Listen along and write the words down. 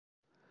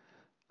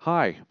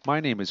Hi,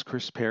 my name is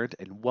Chris Parent,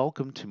 and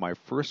welcome to my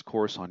first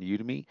course on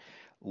Udemy,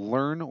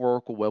 Learn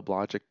Oracle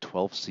WebLogic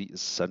 12C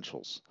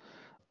Essentials.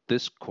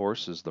 This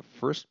course is the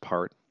first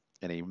part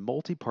in a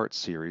multi-part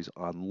series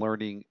on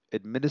learning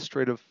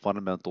administrative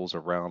fundamentals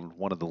around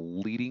one of the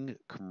leading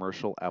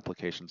commercial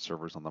application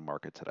servers on the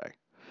market today.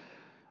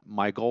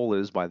 My goal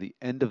is by the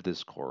end of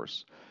this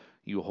course,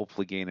 you will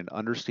hopefully gain an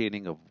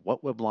understanding of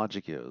what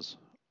WebLogic is,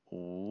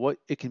 what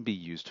it can be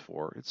used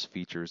for, its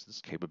features, its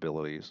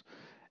capabilities,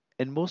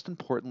 and most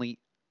importantly,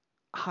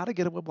 how to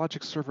get a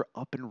WebLogic server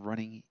up and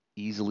running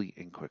easily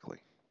and quickly.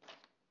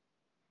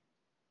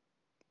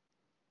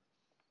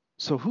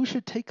 So who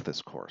should take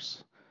this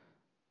course?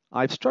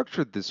 I've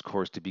structured this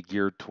course to be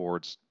geared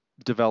towards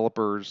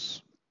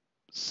developers,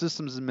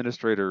 systems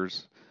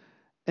administrators,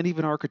 and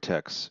even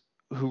architects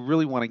who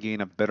really want to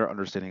gain a better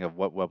understanding of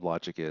what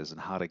WebLogic is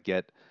and how to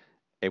get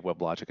a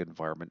WebLogic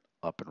environment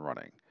up and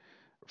running.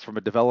 From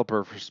a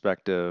developer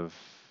perspective,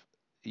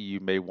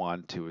 you may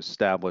want to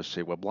establish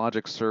a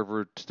WebLogic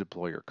server to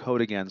deploy your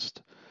code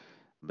against.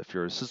 If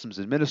you're a systems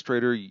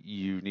administrator,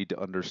 you need to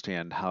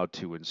understand how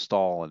to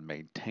install and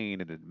maintain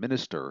and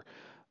administer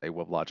a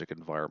WebLogic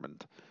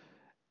environment.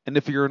 And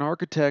if you're an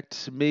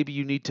architect, maybe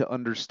you need to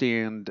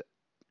understand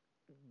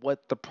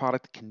what the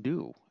product can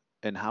do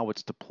and how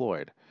it's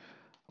deployed,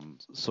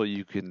 so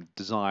you can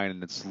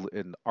design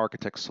and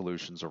architect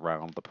solutions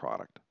around the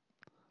product.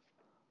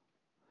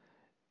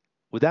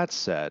 With that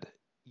said,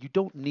 you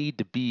don't need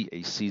to be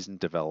a seasoned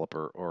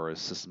developer or a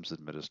systems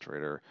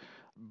administrator,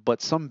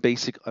 but some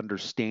basic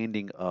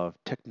understanding of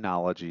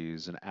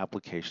technologies and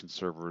application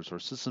servers or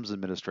systems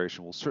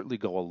administration will certainly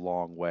go a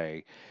long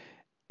way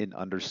in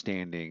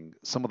understanding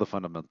some of the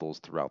fundamentals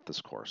throughout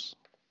this course.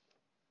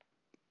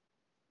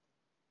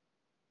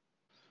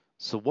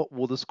 So what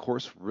will this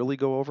course really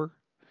go over?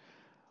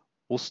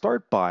 We'll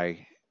start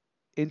by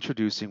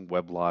introducing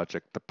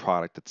WebLogic, the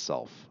product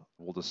itself.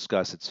 We'll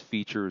discuss its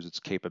features,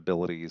 its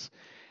capabilities,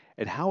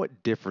 and how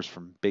it differs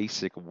from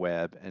basic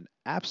web and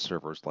app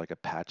servers like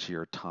Apache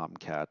or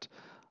Tomcat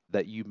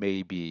that you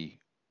may be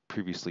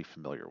previously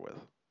familiar with,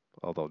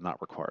 although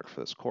not required for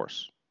this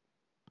course.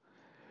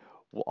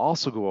 We'll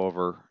also go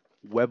over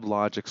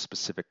WebLogic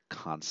specific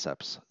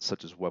concepts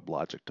such as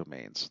WebLogic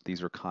domains.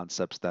 These are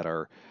concepts that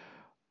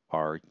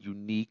are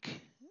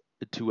unique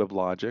to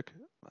WebLogic,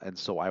 and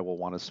so I will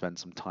want to spend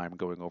some time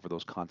going over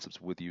those concepts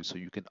with you so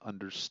you can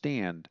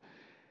understand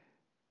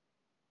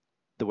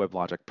the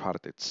WebLogic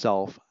product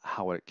itself,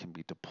 how it can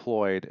be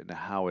deployed, and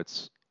how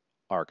it's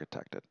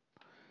architected.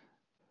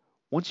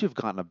 Once you've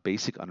gotten a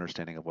basic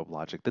understanding of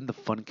WebLogic, then the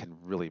fun can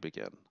really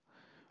begin.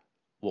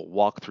 We'll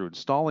walk through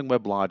installing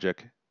WebLogic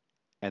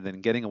and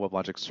then getting a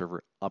WebLogic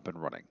server up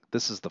and running.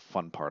 This is the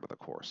fun part of the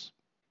course.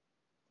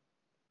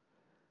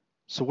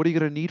 So what are you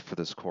going to need for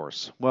this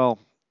course? Well,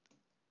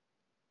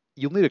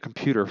 you'll need a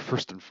computer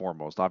first and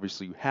foremost.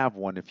 Obviously, you have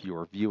one if you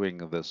are viewing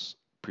this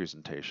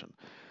presentation.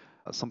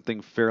 Something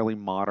fairly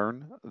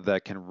modern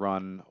that can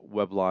run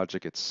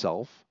WebLogic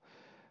itself.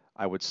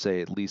 I would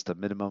say at least a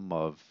minimum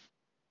of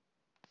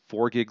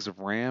 4 gigs of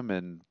RAM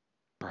and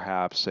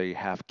perhaps a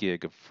half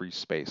gig of free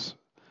space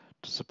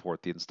to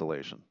support the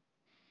installation.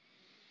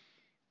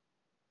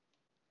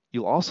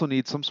 You'll also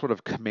need some sort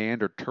of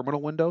command or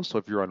terminal window. So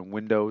if you're on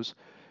Windows,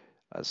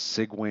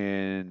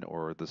 Cygwin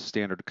or the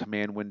standard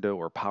command window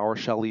or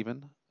PowerShell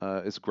even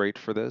is great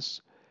for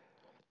this.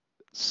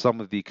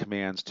 Some of the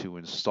commands to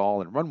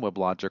install and run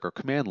WebLogic are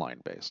command line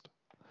based.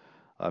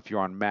 If you're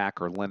on Mac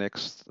or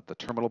Linux, the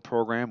terminal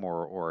program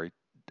or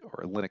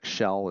a Linux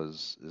shell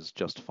is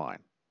just fine.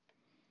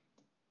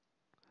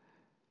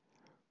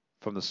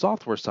 From the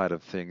software side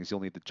of things, you'll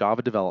need the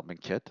Java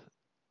Development Kit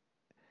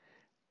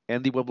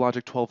and the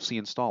WebLogic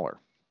 12C installer.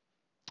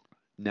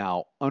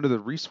 Now, under the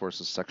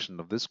resources section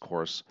of this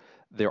course,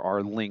 there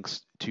are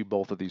links to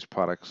both of these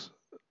products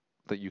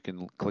that you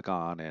can click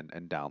on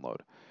and download.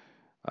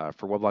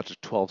 For WebLogic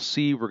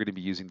 12C, we're going to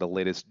be using the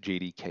latest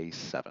JDK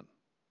 7.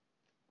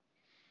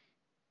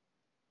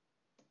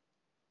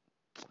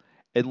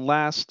 And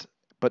last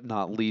but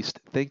not least,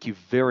 thank you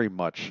very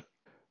much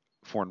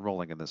for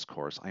enrolling in this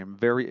course. I am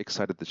very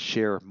excited to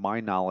share my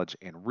knowledge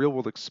and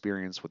real-world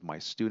experience with my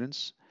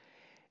students.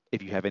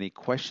 If you have any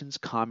questions,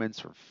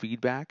 comments, or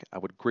feedback, I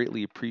would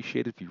greatly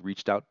appreciate it if you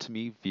reached out to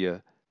me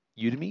via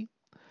Udemy.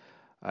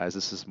 As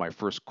this is my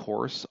first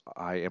course,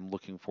 I am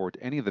looking forward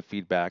to any of the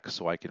feedback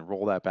so I can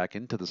roll that back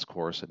into this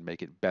course and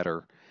make it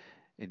better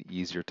and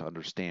easier to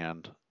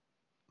understand.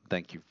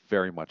 Thank you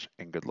very much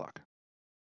and good luck.